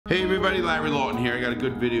Hey everybody, Larry Lawton here. I got a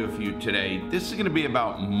good video for you today. This is going to be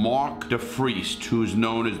about Mark Defriest, who's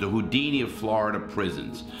known as the Houdini of Florida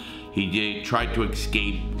prisons. He tried to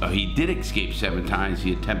escape. He did escape 7 times.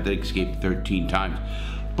 He attempted to escape 13 times.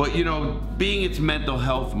 But you know, being it's Mental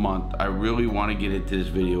Health Month, I really want to get into this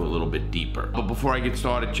video a little bit deeper. But before I get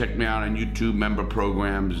started, check me out on YouTube member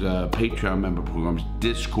programs, Patreon member programs,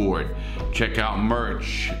 Discord. Check out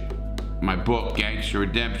merch, my book, Gangster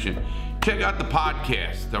Redemption. Check out the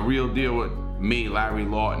podcast, The Real Deal with me, Larry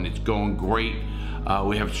Lawton. It's going great.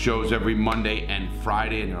 We have shows every Monday and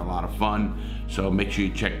Friday, and they're a lot of fun. So make sure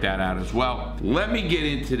you check that out as well. Let me get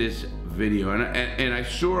into this video. And I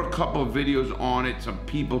saw a couple of videos on it. Some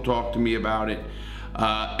people talked to me about it.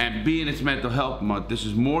 And being it's Mental Health Month, this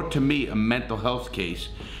is more to me a mental health case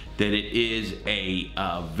than it is a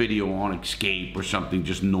video on escape or something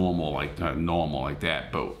just normal like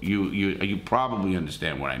that. But you probably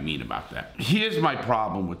understand what I mean about that. Here's my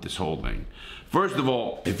problem with this whole thing. First of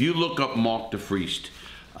all, if you look up Mark Defriest,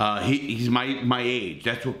 he's my age.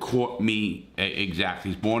 That's what caught me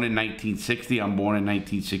exactly. He's born in 1960. I'm born in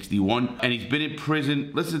 1961. And he's been in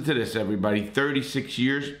prison, listen to this everybody, 36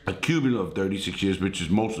 years, a cumulative 36 years, which is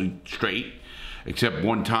mostly straight. Except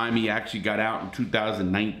one time he actually got out in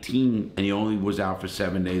 2019 and he only was out for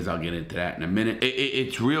 7 days. I'll get into that in a minute.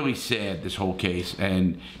 It's really sad, this whole case.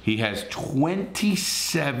 And he has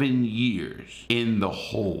 27 years in the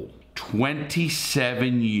hole.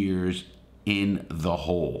 27 years in the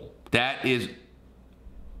hole. That is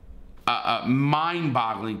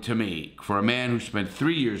mind-boggling to me for a man who spent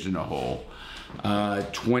 3 years in the hole,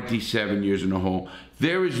 27 years in the hole.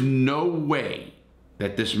 There is no way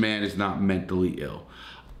that this man is not mentally ill.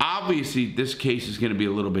 Obviously, this case is going to be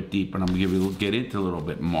a little bit deeper, and I'm going to get into a little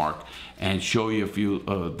bit Mark and show you a few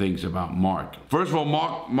things about Mark. First of all,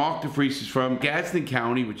 Mark Defriest is from Gadsden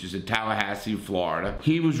County, which is in Tallahassee, Florida.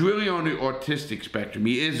 He was really on the autistic spectrum.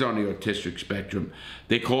 He is on the autistic spectrum.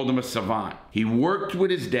 They called him a savant. He worked with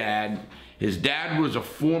his dad. His dad was a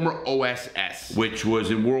former OSS, which was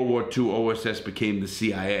in World War II, OSS became the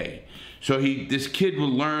CIA. So this kid would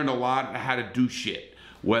learn a lot how to do shit.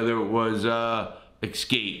 Whether it was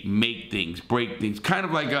escape, make things, break things. Kind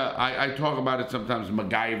of like, I talk about it sometimes,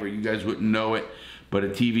 MacGyver. You guys wouldn't know it, but a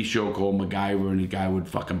TV show called MacGyver, and the guy would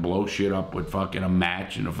fucking blow shit up with fucking a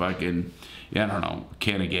match and a fucking, I don't know, a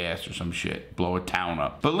can of gas or some shit. Blow a town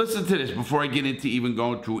up. But listen to this before I get into even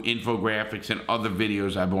going through infographics and other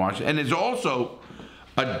videos I've been watching. And there's also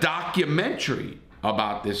a documentary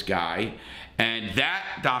about this guy. And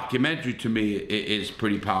that documentary to me is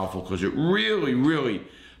pretty powerful because it really, really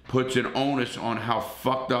puts an onus on how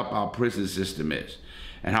fucked up our prison system is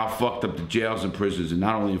and how fucked up the jails and prisons, and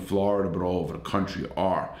not only in Florida but all over the country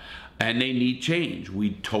are. And they need change.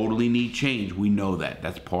 We totally need change. We know that.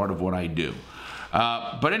 That's part of what I do.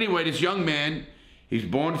 But anyway, this young man, he's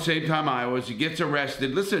born the same time I was. He gets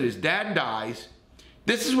arrested. Listen, his dad dies.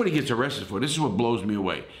 This is what he gets arrested for. This is what blows me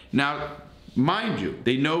away. Now, mind you,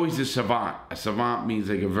 they know he's a savant. A savant means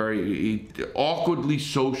like a very awkwardly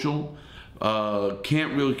social,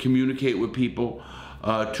 can't really communicate with people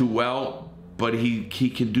too well, but he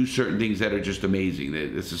can do certain things that are just amazing.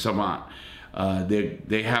 It's a savant.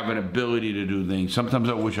 They have an ability to do things. Sometimes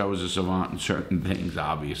I wish I was a savant in certain things,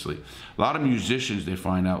 obviously. A lot of musicians, they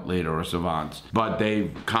find out later, are savants, but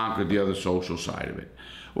they've conquered the other social side of it.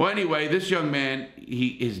 Well, anyway, this young man,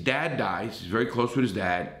 his dad dies. He's very close with his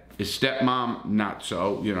dad. His stepmom, not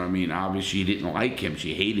so, you know what I mean? Obviously, she didn't like him.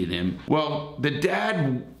 She hated him. Well, the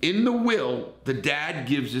dad, in the will, the dad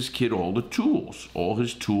gives this kid all the tools. All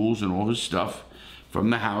his tools and all his stuff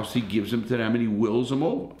from the house. He gives them to them and he wills them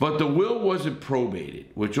over. But the will wasn't probated,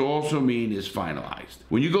 which also means is finalized.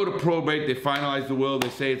 When you go to probate, they finalize the will. They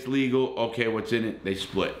say it's legal. Okay, what's in it? They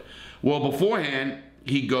split. Well, beforehand,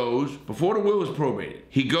 he goes, before the will is probated,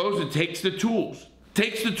 he goes and takes the tools.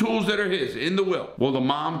 Takes the tools that are his in the will. Well, the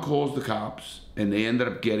mom calls the cops and they ended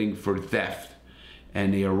up getting for theft.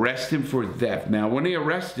 And they arrest him for theft. Now, when they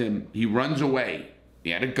arrest him, he runs away.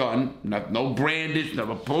 He had a gun, no brandish,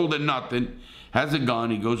 never pulled it, nothing. Has a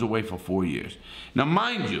gun, he goes away for 4 years. Now,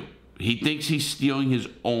 mind you, he thinks he's stealing his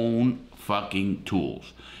own fucking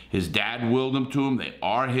tools. His dad willed them to him, they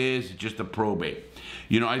are his, it's just a probate.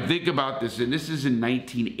 You know, I think about this, and this is in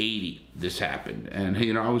 1980, this happened. And,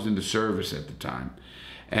 you know, I was in the service at the time.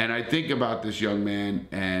 And I think about this young man,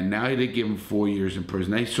 and now they give him 4 years in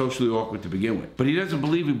prison. Now, he's socially awkward to begin with. But he doesn't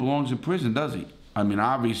believe he belongs in prison, does he? I mean,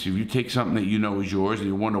 obviously, if you take something that you know is yours and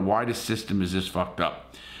you wonder why the system is this fucked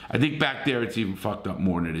up. I think back there it's even fucked up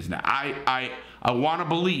more than it is now. I want to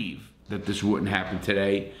believe that this wouldn't happen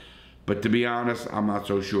today, but to be honest, I'm not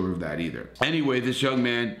so sure of that either. Anyway, this young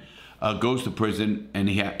man goes to prison, and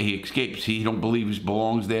he escapes. He don't believe he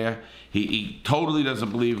belongs there. He totally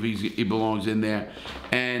doesn't believe he belongs in there.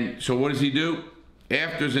 And so what does he do?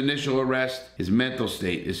 After his initial arrest, his mental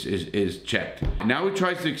state is checked. Now he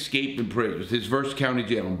tries to escape in prison. His first county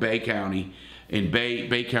jail in Bay County,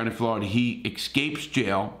 Bay County, Florida. He escapes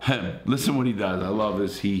jail. Listen what he does. I love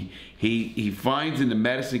this. He finds in the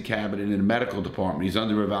medicine cabinet in the medical department, he's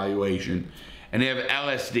under evaluation, and they have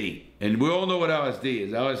LSD. And we all know what LSD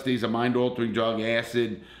is. LSD is a mind-altering drug,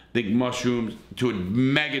 acid, think mushrooms to a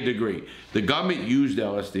mega degree. The government used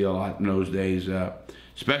LSD a lot in those days,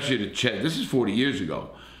 especially to check. This is 40 years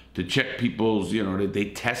ago. To check people's,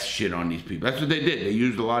 they test shit on these people. That's what they did. They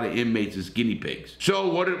used a lot of inmates as guinea pigs.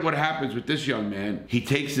 So what happens with this young man? He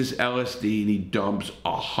takes this LSD and he dumps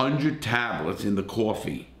 100 tablets in the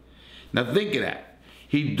coffee. Now think of that.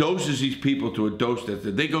 He doses these people to a dose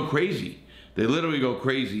that they go crazy. They literally go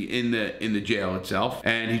crazy in the jail itself.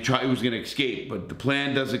 And he was going to escape, but the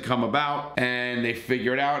plan doesn't come about. And they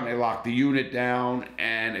figure it out and they lock the unit down.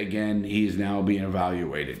 And again, he's now being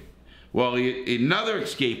evaluated. Well, another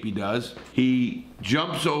escape he does. He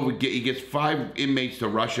jumps over. He gets 5 inmates to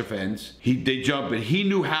rush a fence. They jump, and he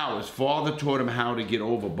knew how. His father taught him how to get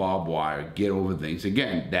over barbed wire, get over things.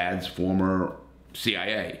 Again, Dad's former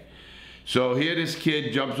CIA. So here this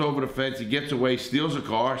kid jumps over the fence, he gets away, steals a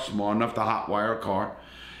car, small enough to hotwire a car,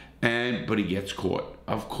 but he gets caught.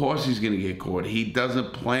 Of course he's gonna get caught. He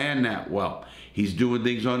doesn't plan that well. He's doing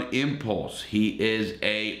things on impulse. He is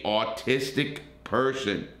a autistic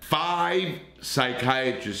person. 5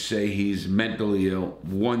 psychiatrists say he's mentally ill.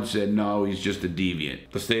 1 said no, he's just a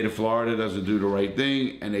deviant. The state of Florida doesn't do the right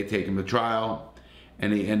thing, and they take him to trial,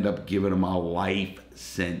 and they end up giving him a life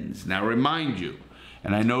sentence. Now remind you,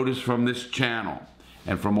 and I noticed from this channel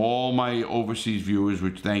and from all my overseas viewers,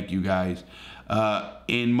 which thank you guys,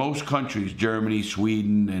 in most countries, Germany,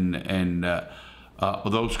 Sweden, and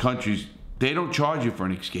those countries, they don't charge you for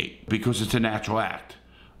an escape because it's a natural act.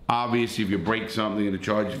 Obviously, if you break something, they're going to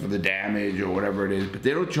charge you for the damage or whatever it is, but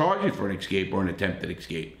they don't charge you for an escape or an attempted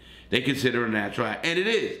escape. They consider it a natural act, and it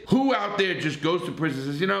is. Who out there just goes to prison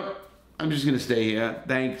and says, I'm just going to stay here,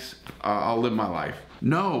 thanks, I'll live my life?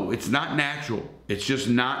 No, it's not natural. It's just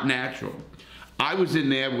not natural. I was in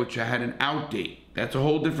there, which I had an out date. That's a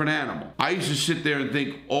whole different animal. I used to sit there and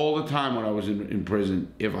think all the time when I was in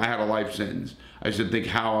prison, if I had a life sentence, I used to think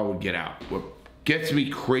how I would get out. What gets me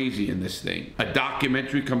crazy in this thing, a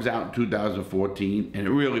documentary comes out in 2014, and it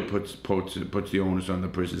really puts the onus on the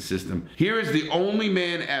prison system. Here is the only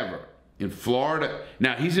man ever in Florida.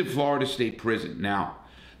 Now, he's in Florida State Prison. Now,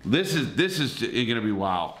 this is going to be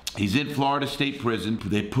wild. He's in Florida State Prison.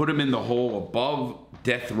 They put him in the hole above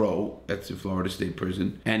death row. That's in Florida State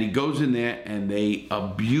Prison. And he goes in there and they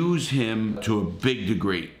abuse him to a big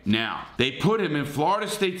degree. Now, they put him in Florida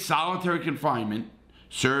State solitary confinement,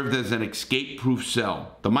 served as an escape-proof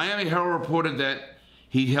cell. The Miami Herald reported that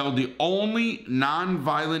he held the only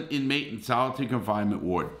non-violent inmate in solitary confinement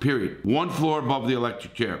ward, period. 1 floor above the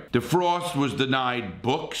electric chair. Defriest was denied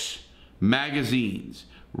books, magazines,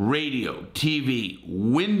 radio, TV,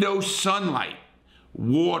 window sunlight,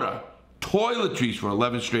 water, toiletries for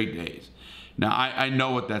 11 straight days. Now, I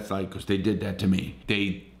know what that's like because they did that to me.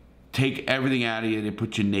 They take everything out of you, they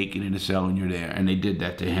put you naked in a cell and you're there, and they did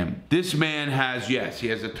that to him. This man has, yes, he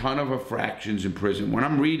has a ton of infractions in prison. When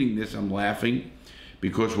I'm reading this, I'm laughing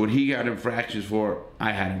because what he got infractions for,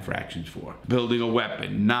 I had infractions for. Building a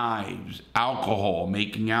weapon, knives, alcohol,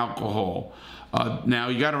 making alcohol. Now,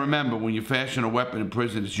 you got to remember, when you fashion a weapon in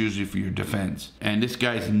prison, it's usually for your defense. And this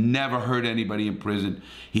guy's never hurt anybody in prison.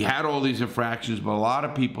 He had all these infractions, but a lot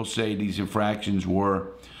of people say these infractions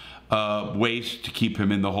were ways to keep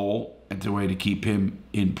him in the hole. It's a way to keep him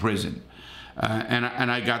in prison. And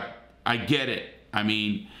I get it. I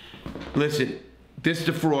mean, listen, this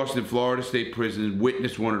Defriest in Florida State Prison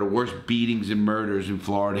witnessed one of the worst beatings and murders in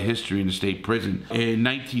Florida history in the state prison. In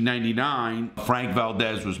 1999, Frank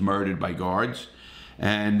Valdez was murdered by guards,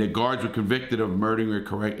 and the guards were convicted of murdering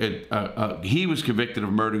he was convicted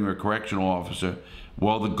of murdering a correctional officer.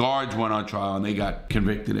 Well, the guards went on trial and they got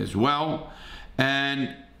convicted as well.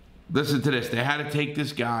 And listen to this, they had to take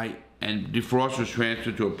this guy, and Defriest was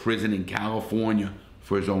transferred to a prison in California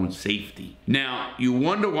for his own safety. Now, you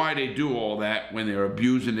wonder why they do all that when they're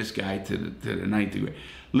abusing this guy to the 9th degree.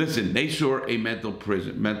 Listen, they saw a mental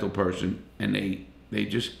person, and they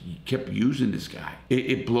just kept using this guy.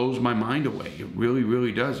 It blows my mind away. It really,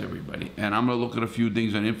 really does, everybody. And I'm gonna look at a few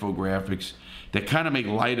things on infographics that kind of make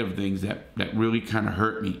light of things that really kind of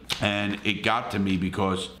hurt me. And it got to me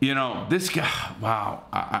because, this guy, wow,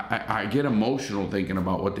 I get emotional thinking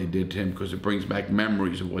about what they did to him because it brings back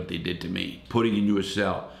memories of what they did to me. Putting in you a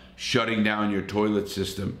cell, shutting down your toilet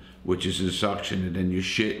system, which is a suction, and then you're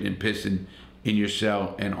shitting and pissing in your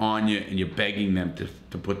cell and on you, and you're begging them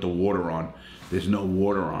to put the water on. There's no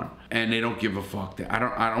water on, and they don't give a fuck.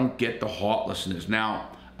 I don't get the heartlessness. Now,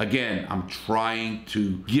 again, I'm trying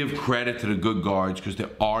to give credit to the good guards, because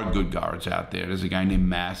there are good guards out there. There's a guy named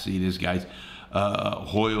Massey. There's guys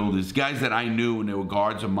Hoyle. There's guys that I knew, and they were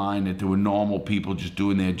guards of mine, that they were normal people just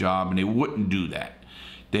doing their job, and they wouldn't do that.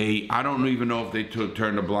 I don't even know if they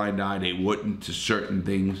turned a blind eye. They wouldn't to certain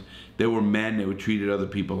things. They were men. They would treated other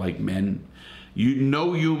people like men.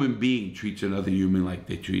 No human being treats another human like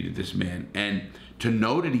they treated this man. And to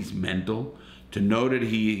know that he's mental, to know that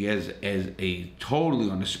he is a totally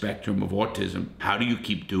on the spectrum of autism, how do you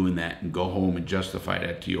keep doing that and go home and justify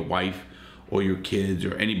that to your wife or your kids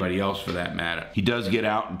or anybody else for that matter? He does get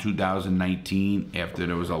out in 2019 after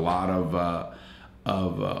there was a lot of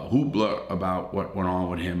hoopla about what went on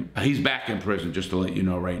with him. He's back in prison, just to let you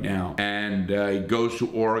know right now. And he goes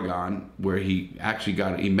to Oregon, where he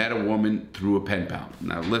actually met a woman through a pen pal.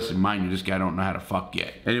 Now listen, mind you, this guy don't know how to fuck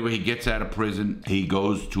yet. Anyway, he gets out of prison. He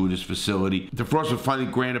goes to this facility. Defriest was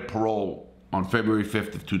finally granted parole on February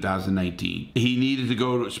 5th of 2019. He needed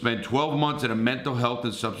to spend 12 months at a mental health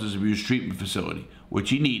and substance abuse treatment facility,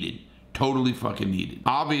 which he needed, totally fucking needed.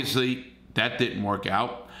 Obviously, that didn't work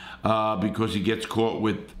out. Because he gets caught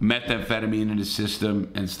with methamphetamine in his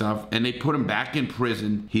system and stuff, and they put him back in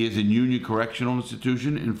prison. He is in Union Correctional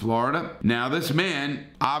Institution in Florida. Now, this man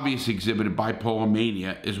obviously exhibited bipolar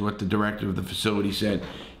mania, is what the director of the facility said.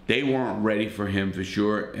 They weren't ready for him for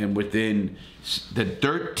sure, and within the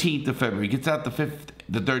 13th of February, he gets out the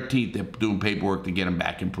 13th, they're doing paperwork to get him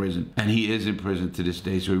back in prison. And he is in prison to this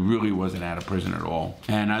day, so he really wasn't out of prison at all.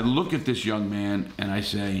 And I look at this young man, and I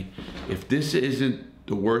say, if this isn't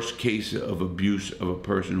the worst case of abuse of a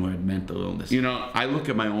person who had mental illness. You know, I look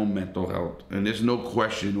at my own mental health, and there's no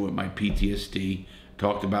question with my PTSD.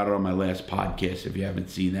 Talked about it on my last podcast, if you haven't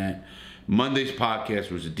seen that. Monday's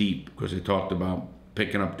podcast was deep, because I talked about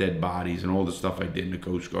picking up dead bodies and all the stuff I did in the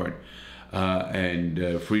Coast Guard,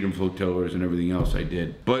 and freedom flotillas and everything else I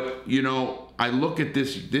did. But, you know, I look at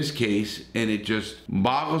this case, and it just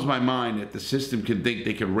boggles my mind that the system can think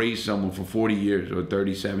they can raise someone for 40 years or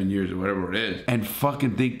 37 years or whatever it is and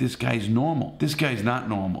fucking think this guy's normal. This guy's not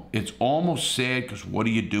normal. It's almost sad, because what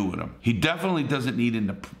do you do with him? He definitely doesn't need in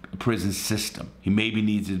the prison system. He maybe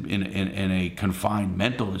needs it in a confined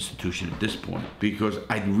mental institution at this point, because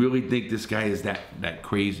I really think this guy is that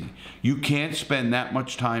crazy. You can't spend that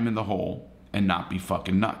much time in the hole and not be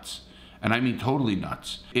fucking nuts. And I mean totally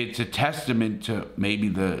nuts. It's a testament to maybe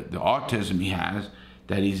the autism he has,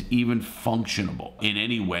 that he's even functionable in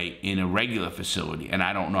any way in a regular facility. And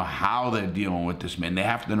I don't know how they're dealing with this man. They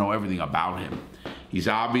have to know everything about him. He's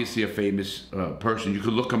obviously a famous person. You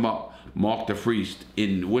could look him up. Mark Defriest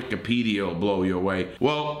in Wikipedia will blow you away.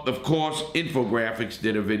 Well, of course, Infographics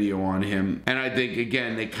did a video on him. And I think,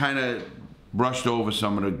 again, they kind of brushed over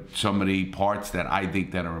some of the parts that I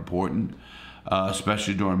think that are important.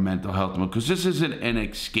 Especially during mental health, because this isn't an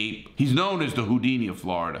escape. He's known as the Houdini of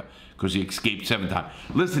Florida, because he escaped 7 times.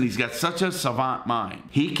 Listen, he's got such a savant mind.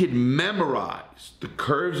 He could memorize the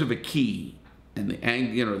curves of a key and the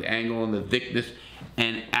angle and the thickness,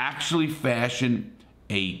 and actually fashion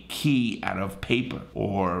a key out of paper.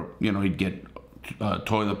 Or, he'd get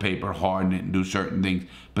toilet paper, harden it, and do certain things.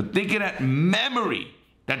 But think of that memory,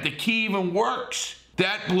 that the key even works.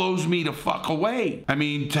 That blows me the fuck away. I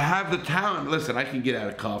mean, to have the talent. Listen, I can get out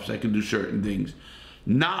of cuffs. I can do certain things.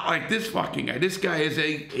 Not like this fucking guy. This guy is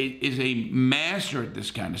a master at this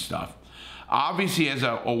kind of stuff. Obviously, he has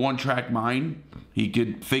a one-track mind. He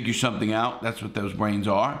could figure something out. That's what those brains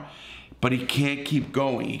are. But he can't keep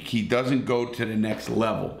going. He doesn't go to the next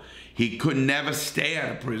level. He could never stay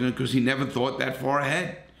out of prison, because he never thought that far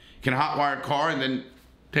ahead. He can hotwire a car and then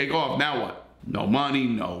take off. Now what? No money,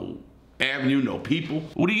 no avenue, no people.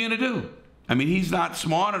 What are you gonna do? I mean, he's not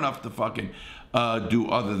smart enough to fucking do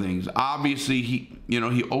other things. Obviously,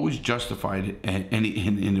 he always justified it, and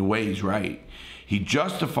in a way he's right. He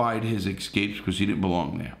justified his escapes because he didn't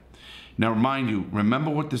belong there. Now,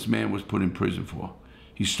 remember what this man was put in prison for.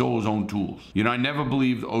 He stole his own tools. I never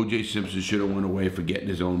believed O.J. Simpson should have went away for getting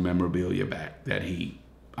his own memorabilia back.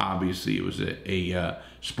 Obviously, it was a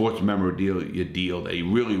sports memorabilia deal that he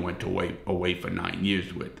really went away for 9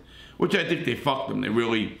 years with. Which I think they fucked him. They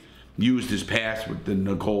really used his past with the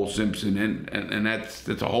Nicole Simpson, and that's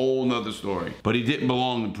a whole nother story. But he didn't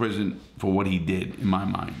belong in prison for what he did, in my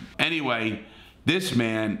mind. Anyway, this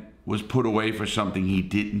man was put away for something he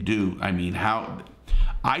didn't do. I mean,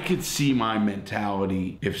 I could see my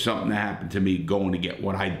mentality if something happened to me going to get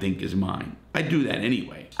what I think is mine. I do that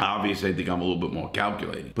anyway. Obviously, I think I'm a little bit more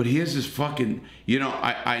calculated. But here's this fucking, you know,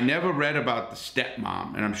 I never read about the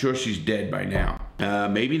stepmom, and I'm sure she's dead by now.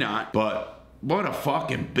 Maybe not, but what a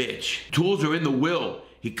fucking bitch. Tools are in the will.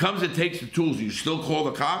 He comes and takes the tools. You still call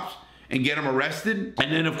the cops and get him arrested?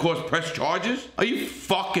 And then, of course, press charges? Are you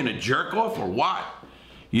fucking a jerk off or what?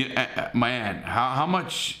 Man, how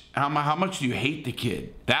much do you hate the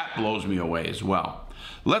kid? That blows me away as well.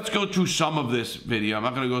 Let's go through some of this video. I'm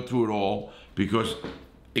not going to go through it all because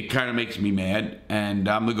it kind of makes me mad, and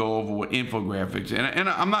I'm going to go over what infographics, and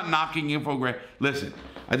I'm not knocking infographics. Listen,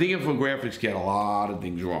 I think infographics get a lot of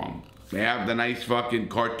things wrong. They have the nice fucking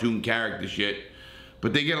cartoon character shit,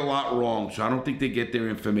 but they get a lot wrong, so I don't think they get their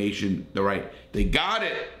information the right. They got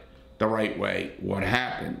it the right way, what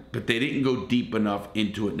happened, but they didn't go deep enough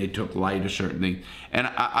into it, and they took light of certain things. And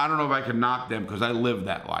I don't know if I can knock them because I lived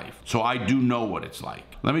that life, so I do know what it's like.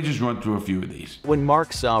 Let me just run through a few of these. When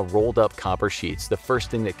Mark saw rolled up copper sheets, the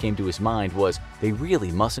first thing that came to his mind was, they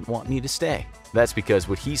really mustn't want me to stay. That's because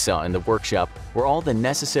what he saw in the workshop were all the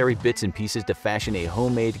necessary bits and pieces to fashion a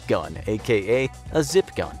homemade gun, aka a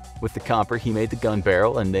zip gun. With the copper, he made the gun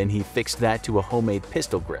barrel, and then he fixed that to a homemade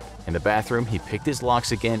pistol grip. In the bathroom, he picked his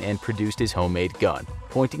locks again and produced his homemade gun.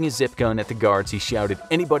 Pointing his zip gun at the guards, he shouted,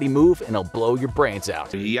 "Anybody move and I'll blow your brains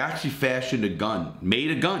out." He actually fashioned a gun,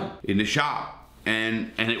 made a gun in the shop,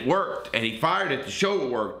 and it worked, and he fired it to show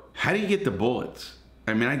it worked. How do you get the bullets?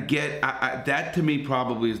 I mean, I get, that to me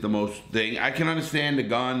probably is the most thing. I can understand the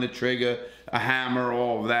gun, the trigger, a hammer,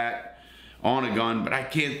 all of that on a gun, but I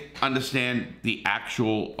can't understand the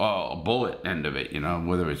actual bullet end of it, you know,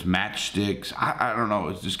 whether it's matchsticks. I don't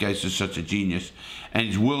know. This guy's just such a genius, and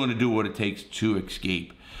he's willing to do what it takes to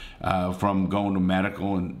escape from going to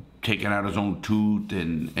medical and taking out his own tooth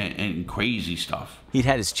and crazy stuff. He'd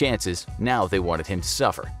had his chances, now they wanted him to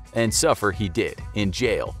suffer. And suffer he did, in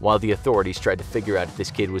jail, while the authorities tried to figure out if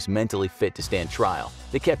this kid was mentally fit to stand trial.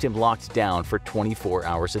 They kept him locked down for 24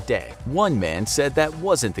 hours a day. One man said that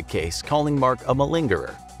wasn't the case, calling Mark a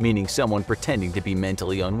malingerer, meaning someone pretending to be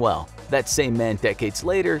mentally unwell. That same man decades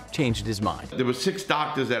later changed his mind. There were 6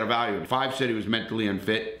 doctors that evaluated him. 5 said he was mentally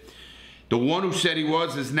unfit. The one who said he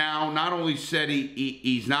was is now not only said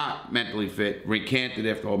he's not mentally fit, recanted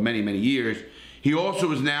after many, many years, he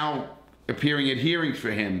also is now appearing at hearings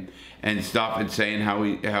for him and stuff and saying how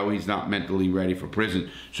he's not mentally ready for prison.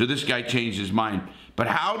 So this guy changed his mind. But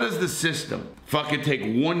how does the system fucking take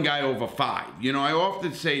one guy over 5? You know, I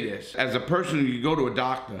often say this. As a person who you go to a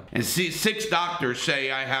doctor and see 6 doctors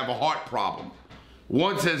say I have a heart problem.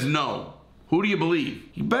 One says no. Who do you believe?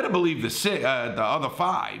 You better believe the other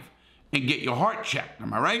 5 and get your heart checked.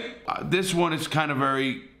 Am I right? This one is kind of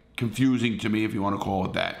very confusing to me, if you want to call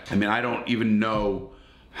it that. I mean, I don't even know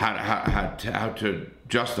how to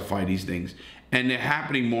justify these things, and they're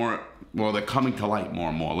happening more. Well, they're coming to light more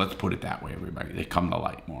and more. Let's put it that way, everybody. They come to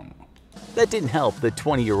light more and more. That didn't help the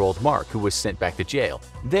 20-year-old Mark, who was sent back to jail.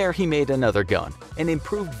 There he made another gun, an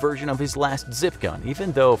improved version of his last zip gun,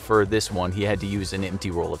 even though for this one he had to use an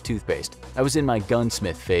empty roll of toothpaste. "I was in my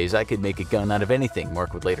gunsmith phase. I could make a gun out of anything,"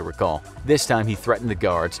 Mark would later recall. This time he threatened the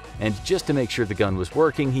guards, and just to make sure the gun was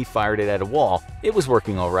working, he fired it at a wall. It was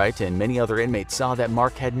working all right, and many other inmates saw that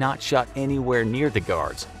Mark had not shot anywhere near the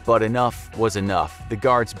guards. But enough was enough. The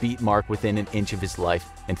guards beat Mark within an inch of his life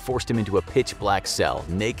and forced him into a pitch-black cell,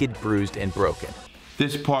 naked, bruised, and broken.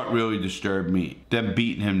 This part really disturbed me. Them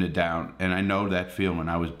beating him down, and I know that feeling.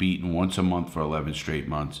 I was beaten once a month for 11 straight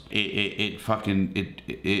months. It's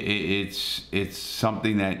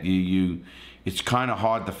something that it's kind of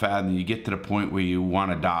hard to fathom. You get to the point where you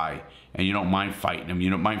want to die, and you don't mind fighting them. You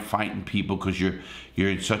don't mind fighting people because you're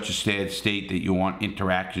in such a sad state that you want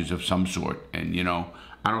interactions of some sort. And you know,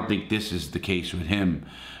 I don't think this is the case with him.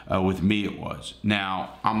 With me it was.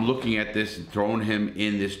 Now, I'm looking at this and throwing him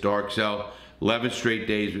in this dark cell, 11 straight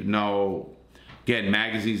days with no, again,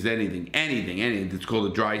 magazines, anything. It's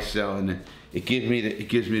called a dry cell, and it gives me the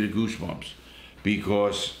goosebumps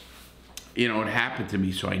because, you know, it happened to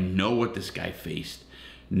me, so I know what this guy faced.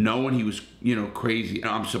 Knowing he was, you know, crazy.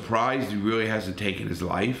 I'm surprised he really hasn't taken his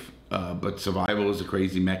life, but survival is a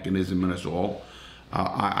crazy mechanism in us all.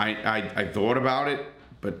 I thought about it,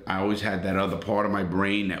 but I always had that other part of my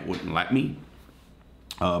brain that wouldn't let me.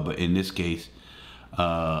 But in this case,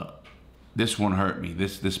 this one hurt me.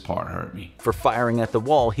 This part hurt me. For firing at the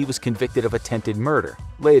wall, he was convicted of attempted murder.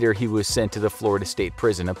 Later, he was sent to the Florida State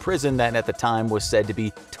Prison, a prison that at the time was said to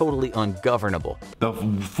be totally ungovernable. The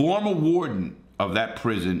former warden of that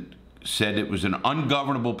prison said it was an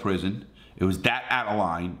ungovernable prison It was that out of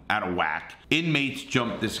line, out of whack. Inmates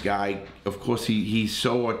jumped this guy. Of course, he's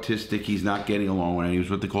so autistic, he's not getting along with it. He was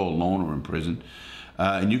what they call a loner in prison.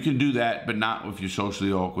 And you can do that, but not if you're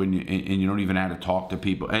socially awkward and you don't even know how to talk to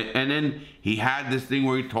people. And then he had this thing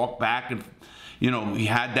where he talked back and, you know, he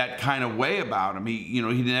had that kind of way about him. He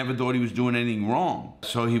never thought he was doing anything wrong.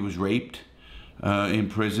 So he was raped in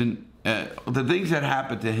prison. The things that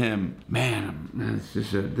happened to him, man,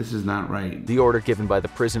 this is not right. The order given by the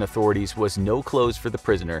prison authorities was no clothes for the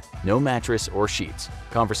prisoner, no mattress or sheets.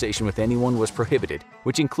 Conversation with anyone was prohibited,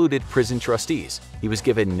 which included prison trustees. He was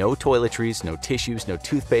given no toiletries, no tissues, no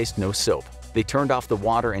toothpaste, no soap. They turned off the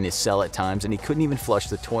water in his cell at times and he couldn't even flush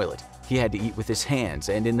the toilet. He had to eat with his hands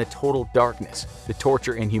and in the total darkness. The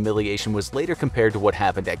torture and humiliation was later compared to what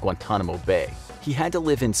happened at Guantanamo Bay. He had to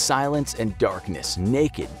live in silence and darkness,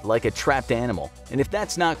 naked, like a trapped animal. And if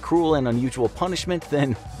that's not cruel and unusual punishment,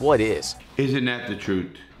 then what is? Isn't that the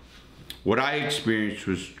truth? What I experienced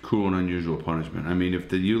was cruel and unusual punishment. I mean,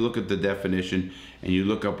 if you look at the definition and you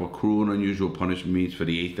look up what cruel and unusual punishment means for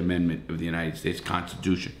the 8th Amendment of the United States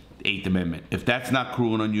Constitution, 8th Amendment. If that's not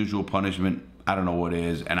cruel and unusual punishment, I don't know what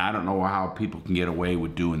is, and I don't know how people can get away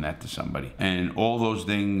with doing that to somebody. And all those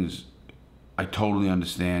things, I totally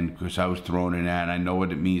understand because I was thrown in that, and I know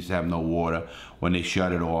what it means to have no water when they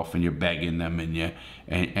shut it off and you're begging them and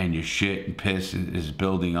your shit and piss is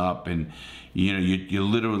building up and you know you're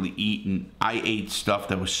literally eating. I ate stuff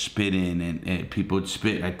that was spit in and people would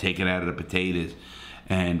spit. I'd take it out of the potatoes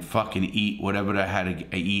and fucking eat whatever I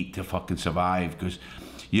had to eat to fucking survive because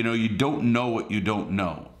you know you don't know what you don't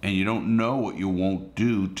know and you don't know what you won't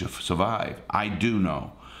do to survive. I do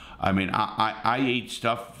know. I mean, I ate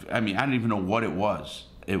stuff, I mean, I didn't even know what it was.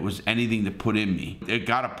 It was anything to put in me. It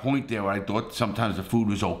got a point there where I thought sometimes the food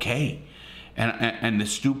was okay. And the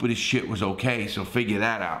stupidest shit was okay, so figure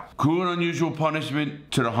that out. Cruel and unusual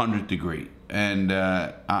punishment to the 100th degree. And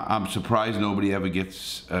I'm surprised nobody ever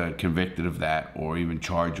gets convicted of that or even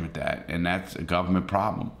charged with that. And that's a government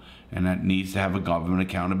problem. And that needs to have a government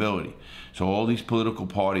accountability. So all these political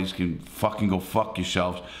parties can fucking go fuck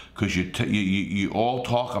yourselves because you all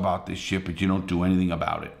talk about this shit, but you don't do anything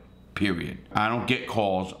about it, period. I don't get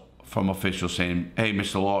calls from officials saying, hey,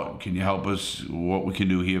 Mr. Lawton, can you help us what we can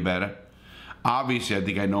do here better? Obviously, I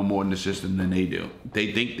think I know more in the system than they do.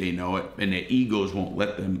 They think they know it, and their egos won't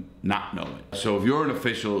let them not know it. So if you're an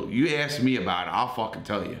official, you ask me about it, I'll fucking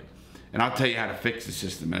tell you. And I'll tell you how to fix the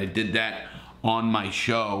system. And I did that on my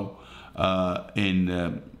show in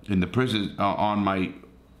the prison, on my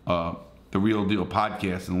The Real Deal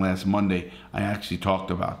podcast, and last Monday, I actually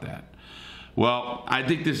talked about that. Well, I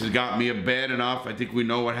think this has got me bad enough. I think we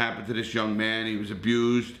know what happened to this young man. He was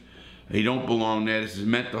abused. He don't belong there. This is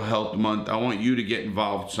Mental Health Month. I want you to get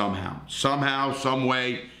involved somehow. Somehow, some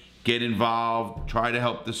way, get involved. Try to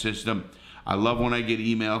help the system. I love when I get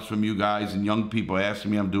emails from you guys and young people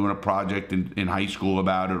asking me I'm doing a project in high school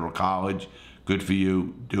about it or college. Good for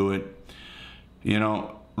you. Do it. You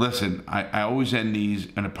know, listen, I always end these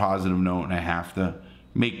on a positive note, and I have to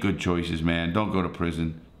make good choices, man. Don't go to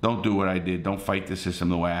prison. Don't do what I did. Don't fight the system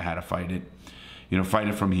the way I had to fight it. You know, fight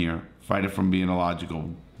it from here. Fight it from being illogical.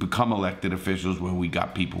 Become elected officials where we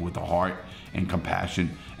got people with a heart and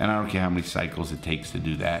compassion. And I don't care how many cycles it takes to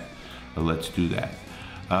do that, but let's do that.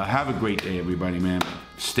 Have a great day, everybody, man.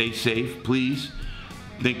 Stay safe, please.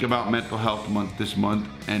 Think about Mental Health Month this month,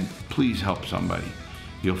 and please help somebody.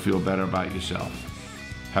 You'll feel better about yourself.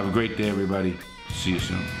 Have a great day, everybody. See you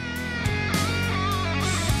soon.